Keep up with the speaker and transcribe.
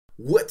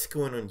What's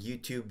going on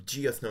YouTube?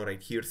 GeoSnow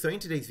right here. So in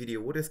today's video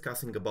we're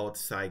discussing about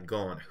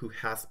Saigon, who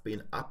has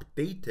been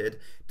updated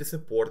to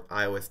support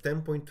iOS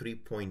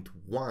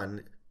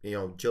 10.3.1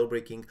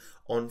 jailbreaking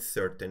on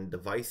certain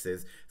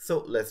devices.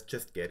 So let's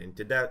just get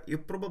into that. You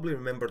probably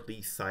remember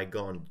the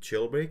Saigon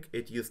jailbreak.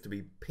 It used to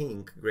be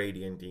pink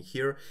gradient in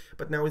here,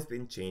 but now it's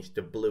been changed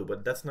to blue.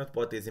 But that's not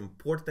what is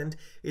important.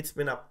 It's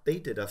been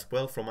updated as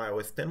well from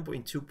iOS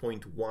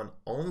 10.2.1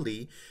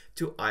 only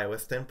to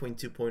iOS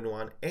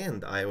 10.2.1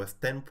 and iOS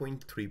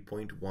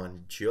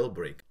 10.3.1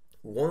 jailbreak.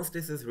 Once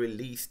this is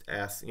released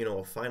as,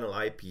 a final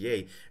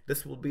IPA,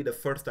 this will be the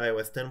first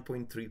iOS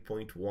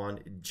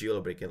 10.3.1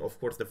 jailbreak, and of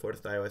course the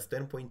first iOS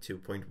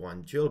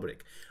 10.2.1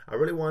 jailbreak. I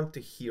really want to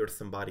hear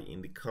somebody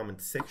in the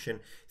comment section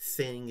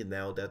saying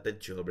now that the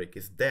jailbreak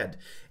is dead.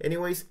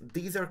 Anyways,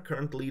 these are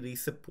currently the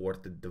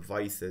supported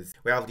devices.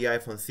 We have the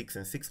iPhone 6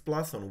 and 6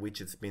 Plus, on which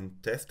it's been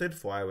tested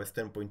for iOS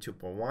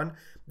 10.2.1,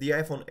 the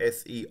iPhone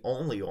SE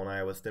only on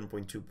iOS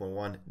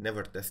 10.2.1,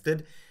 never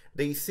tested.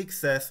 The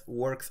 6S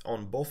works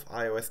on both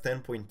iOS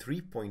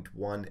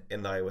 10.3.1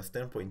 and iOS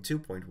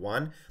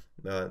 10.2.1,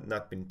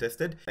 not been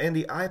tested, and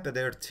the iPad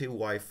Air 2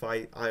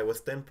 Wi-Fi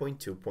iOS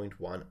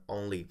 10.2.1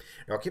 only.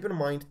 Now keep in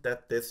mind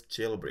that this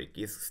jailbreak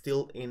is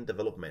still in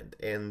development,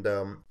 and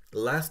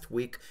last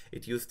week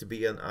it used to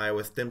be an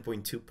iOS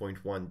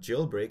 10.2.1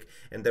 jailbreak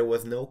and there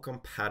was no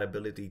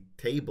compatibility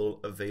table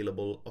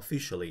available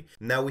officially.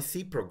 Now we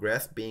see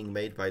progress being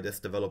made by this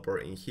developer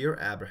in here,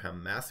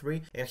 Abraham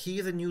Masri, and he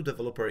is a new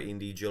developer in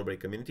the jailbreak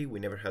community. We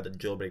never had a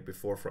jailbreak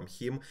before from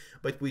him,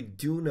 but we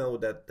do know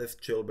that this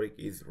jailbreak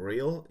is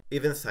real.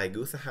 Even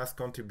Saigusa has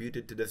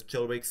contributed to this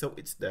jailbreak, so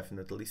it's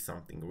definitely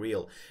something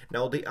real.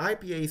 Now the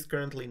IPA is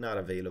currently not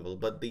available,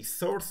 but the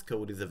source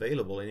code is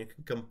available and you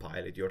can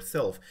compile it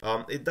yourself.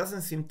 It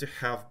doesn't seem to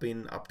have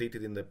been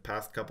updated in the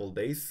past couple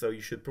days, so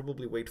you should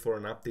probably wait for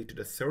an update to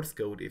the source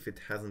code if it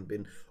hasn't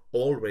been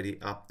already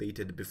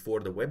updated before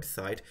the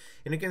website.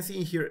 And you can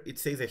see here it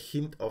says a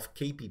hint of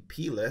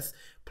KPP-less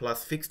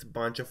plus fixed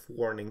bunch of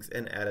warnings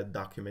and added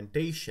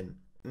documentation.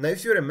 Now,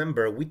 if you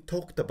remember, we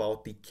talked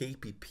about the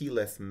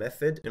KPP-less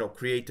method,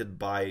 created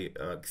by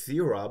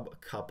Xerob a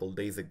couple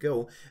days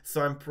ago.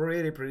 So I'm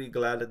pretty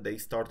glad that they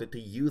started to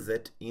use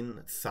it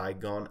in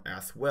Saigon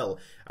as well.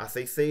 As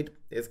I said,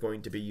 it's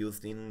going to be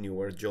used in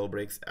newer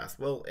jailbreaks as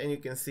well, and you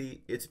can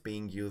see it's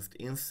being used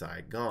in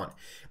Saigon.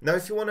 Now,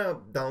 if you want to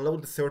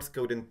download the source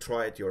code and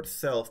try it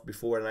yourself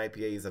before an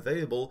IPA is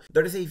available,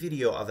 there is a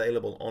video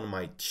available on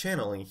my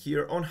channel in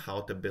here on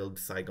how to build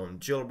Saigon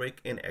jailbreak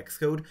in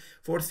Xcode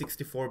for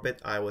 64-bit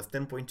iOS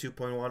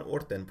 10.2.1 or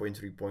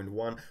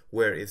 10.3.1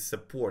 where it's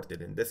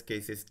supported. In this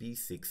case it's the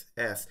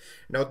 6S.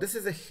 Now this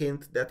is a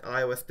hint that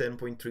iOS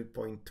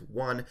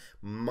 10.3.1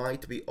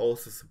 might be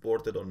also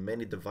supported on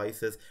many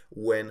devices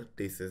when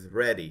this is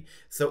ready.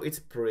 So it's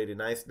pretty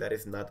nice that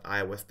it's not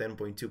iOS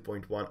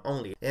 10.2.1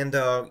 only. And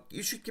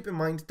you should keep in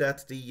mind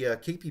that the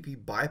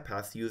KPP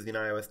bypass used in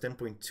iOS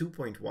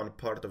 10.2.1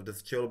 part of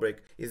this jailbreak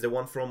is the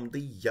one from the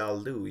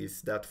Yalu,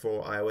 is that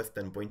for iOS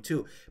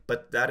 10.2,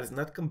 but that is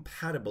not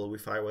compatible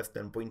with iOS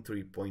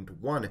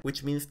 10.3.1,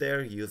 which means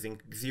they're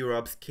using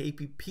Xerob's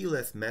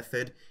KPP-less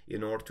method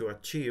in order to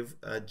achieve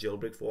a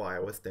jailbreak for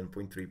iOS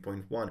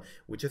 10.3.1,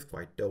 which is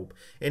quite dope.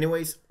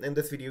 Anyways, in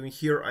this video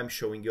here, I'm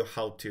showing you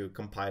how to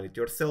compile it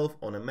yourself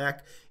on a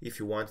Mac if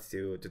you want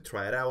to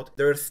try it out.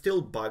 There are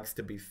still bugs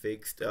to be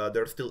fixed,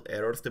 there are still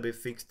errors to be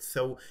fixed,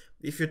 so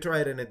if you try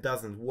it and it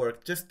doesn't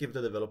work, just give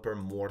the developer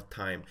more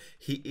time.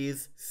 He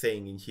is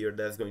saying in here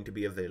that's going to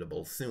be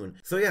available soon.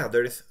 So yeah,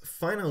 there is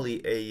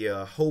finally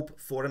a hope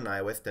for an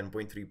iOS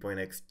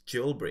 10.3.x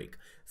jailbreak.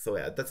 So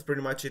yeah, that's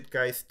pretty much it,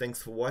 guys.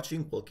 Thanks for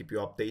watching. We'll keep you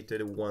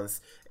updated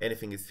once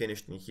anything is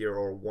finished in here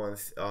or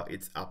once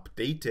it's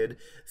updated.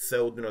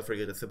 So do not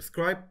forget to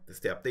subscribe to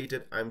stay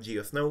updated. I'm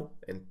GeoSnow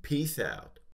and peace out.